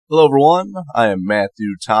Hello everyone, I am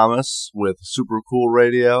Matthew Thomas with Super Cool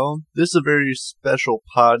Radio. This is a very special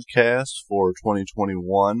podcast for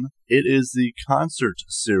 2021. It is the concert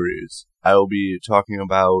series. I will be talking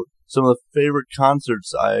about some of the favorite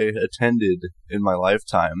concerts I attended in my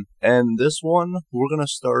lifetime. And this one, we're going to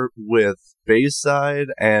start with Bayside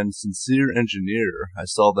and Sincere Engineer. I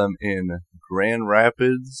saw them in Grand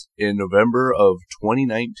Rapids in November of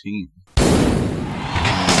 2019.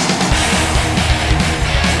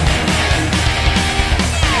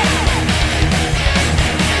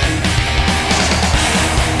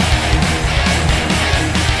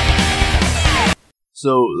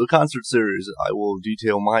 So, the concert series, I will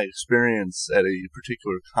detail my experience at a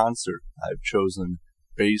particular concert. I've chosen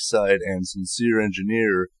Bayside and Sincere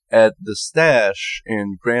Engineer at the Stash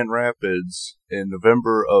in Grand Rapids in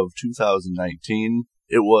November of 2019.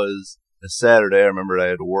 It was a Saturday. I remember I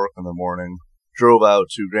had to work in the morning. Drove out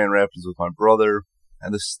to Grand Rapids with my brother.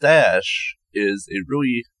 And the Stash is a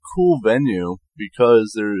really cool venue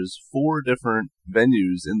because there's 4 different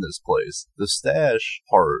venues in this place. The Stash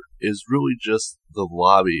part is really just the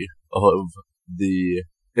lobby of the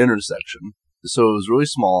intersection. So it was really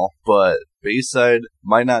small, but Bayside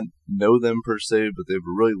might not know them per se, but they have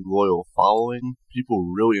a really loyal following.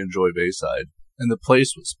 People really enjoy Bayside. And the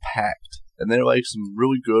place was packed. And they're like some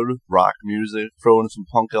really good rock music, throwing some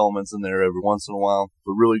punk elements in there every once in a while,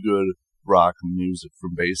 but really good rock music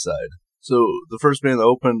from Bayside. So the first band that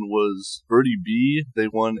opened was Birdie B. They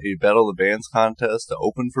won a Battle of the Bands contest to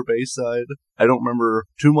open for Bayside. I don't remember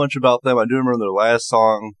too much about them. I do remember their last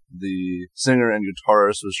song. The singer and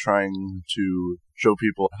guitarist was trying to show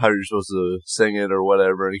people how you're supposed to sing it or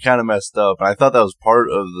whatever, and he kind of messed up. And I thought that was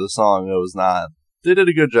part of the song. It was not. They did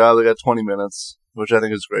a good job. They got 20 minutes. Which I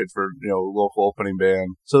think is great for, local opening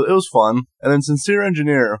band. So it was fun. And then Sincere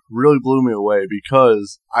Engineer really blew me away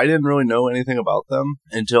because I didn't really know anything about them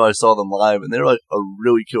until I saw them live. And they're like a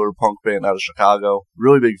really killer punk band out of Chicago.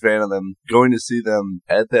 Really big fan of them. Going to see them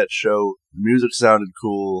at that show, the music sounded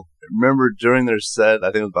cool. I remember during their set, I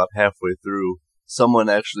think it was about halfway through, someone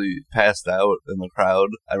actually passed out in the crowd.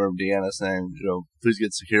 I remember Deanna saying, please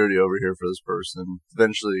get security over here for this person.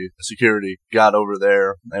 Eventually, security got over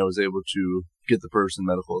there and was able to get the person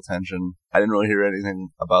medical attention. I didn't really hear anything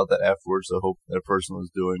about that afterwards, so I hope that person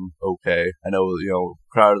was doing okay. I know,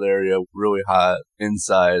 crowded area, really hot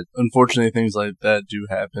inside. Unfortunately, things like that do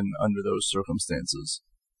happen under those circumstances.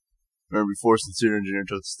 Remember, before Sincere Engineer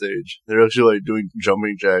took the stage, they were actually doing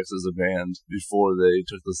jumping jacks as a band before they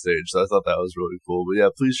took the stage, so I thought that was really cool. But yeah,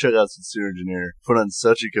 please check out Sincere Engineer. Put on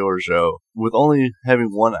such a killer show. With only having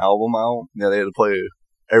one album out, they had to play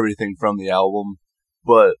everything from the album,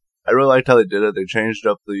 but I really liked how they did it. They changed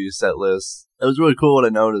up the set list. It was really cool. What I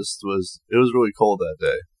noticed was it was really cold that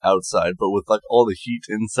day outside, but with all the heat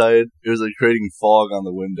inside, it was creating fog on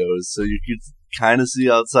the windows, so you could kind of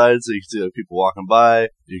see outside, so you can see people walking by,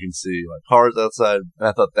 you can see cars outside, and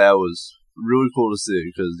I thought that was really cool to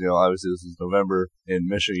see because, obviously this is November in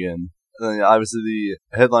Michigan. And then obviously the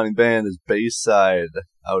headlining band is Bayside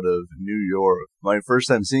out of New York. My first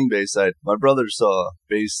time seeing Bayside, my brother saw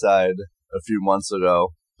Bayside a few months ago,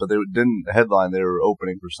 but they didn't headline, they were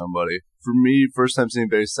opening for somebody. For me, first time seeing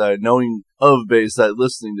Bayside, knowing of Bayside,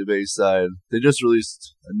 listening to Bayside, they just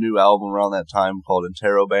released a new album around that time called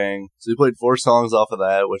Interrobang. So they played 4 songs off of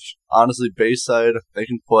that, which honestly, Bayside, they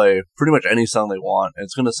can play pretty much any song they want, and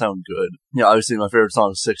it's going to sound good. Obviously my favorite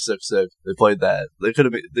song is 666. They played that. They could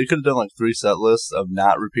have done 3 set lists of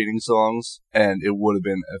not repeating songs, and it would have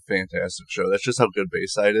been a fantastic show. That's just how good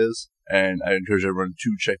Bayside is, and I encourage everyone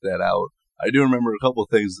to check that out. I do remember a couple of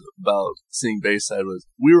things about seeing Bayside was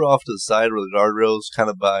we were off to the side where the guardrails kind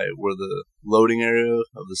of by where the loading area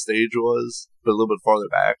of the stage was, but a little bit farther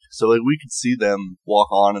back. So we could see them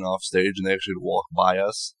walk on and off stage and they actually walk by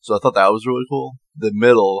us. So I thought that was really cool. The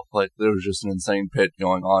middle, there was just an insane pit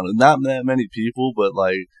going on. And not that many people, but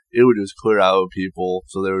it would just clear out of people.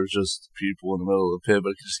 So there was just people in the middle of the pit,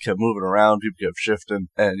 but it just kept moving around. People kept shifting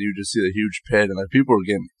and you just see the huge pit and people were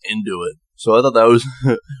getting into it. So I thought that was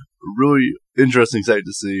really interesting sight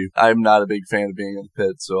to see. I'm not a big fan of being in the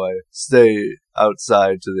pit, so I stay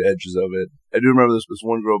outside to the edges of it. I do remember this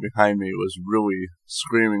one girl behind me was really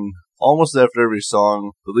screaming almost after every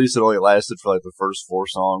song. At least it only lasted for the first 4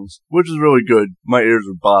 songs, which is really good. My ears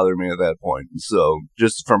would bother me at that point. So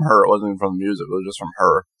just from her, it wasn't even from the music, it was just from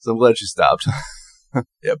her. So I'm glad she stopped.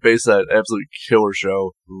 Yeah, Bayside, absolute killer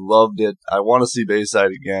show. Loved it. I want to see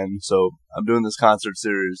Bayside again, so I'm doing this concert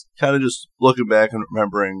series, kind of just looking back and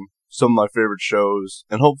remembering some of my favorite shows,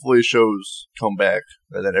 and hopefully shows come back,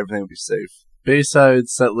 and that everything will be safe.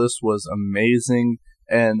 Bayside's set list was amazing.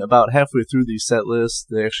 And about halfway through the set list,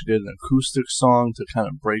 they actually did an acoustic song to kind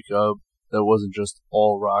of break up. That wasn't just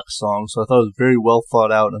all rock songs. So I thought it was very well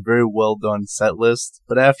thought out and a very well done set list.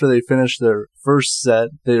 But after they finished their first set,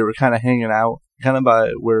 they were kind of hanging out, kind of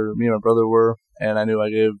by where me and my brother were. And I knew I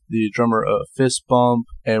gave the drummer a fist bump,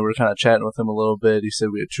 and we were kind of chatting with him a little bit. He said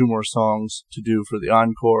we had 2 more songs to do for the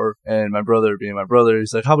encore. And my brother, being my brother,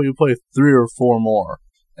 he's like, how about you play 3 or 4 more?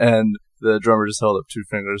 And the drummer just held up 2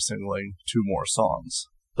 fingers, signaling 2 more songs.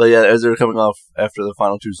 But yeah, as they were coming off after the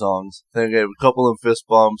final 2 songs, I think I gave a couple of fist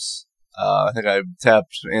bumps. I think I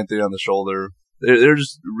tapped Anthony on the shoulder. They're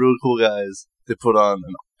just really cool guys. They put on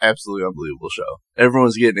an absolutely unbelievable show. Everyone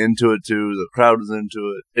was getting into it too. The crowd was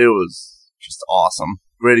into it. It was just awesome.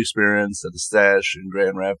 Great experience at the Stash in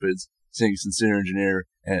Grand Rapids, seeing Sincere Engineer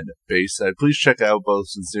and Bayside. Please check out both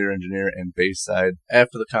Sincere Engineer and Bayside.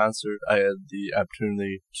 After the concert, I had the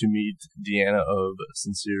opportunity to meet Deanna of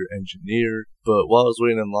Sincere Engineer, but while I was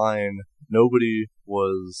waiting in line, nobody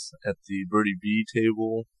was at the Birdie B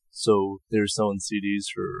table. So they were selling CDs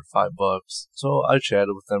for $5. So I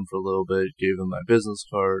chatted with them for a little bit, gave them my business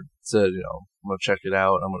card, said, I'm going to check it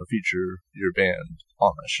out. I'm going to feature your band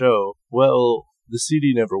on my show. Well, the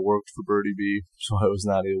CD never worked for Birdie B, so I was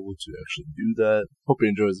not able to actually do that. Hope he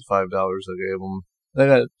enjoys the $5 I gave him.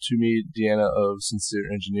 I got to meet Deanna of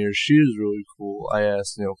Sincere Engineer. She was really cool. I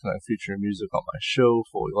asked, can I feature music on my show,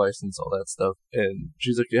 fully licensed, all that stuff. And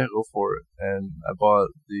she's like, yeah, go for it. And I bought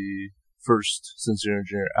the first Sincere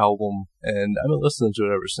Engineer album, and I've been listening to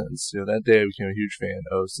it ever since. That day I became a huge fan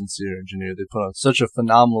of Sincere Engineer. They put on such a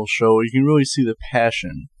phenomenal show. You can really see the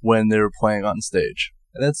passion when they were playing on stage.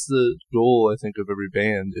 And that's the goal, I think, of every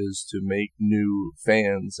band, is to make new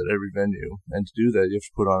fans at every venue. And to do that, you have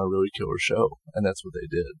to put on a really killer show. And that's what they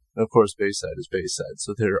did. And of course, Bayside is Bayside,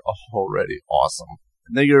 so they're already awesome.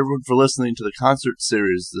 Thank you everyone for listening to the concert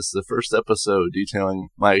series. This is the first episode detailing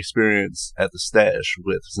my experience at the Stash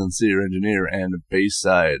with Sincere Engineer and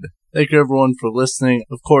Bayside. Thank you everyone for listening.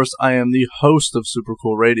 Of course, I am the host of Super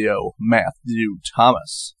Cool Radio, Matthew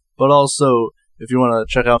Thomas. But also, if you want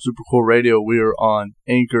to check out Super Cool Radio, we are on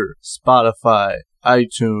Anchor, Spotify,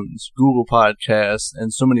 iTunes, Google Podcasts,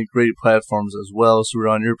 and so many great platforms as well. So we're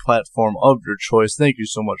on your platform of your choice. Thank you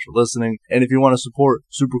so much for listening. And if you want to support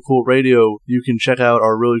Super Cool Radio, you can check out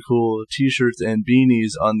our really cool t-shirts and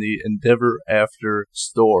beanies on the Endeavor After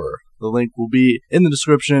store. The link will be in the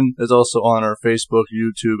description. It's also on our Facebook,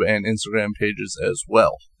 YouTube, and Instagram pages as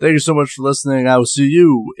well. Thank you so much for listening. I will see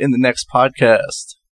you in the next podcast.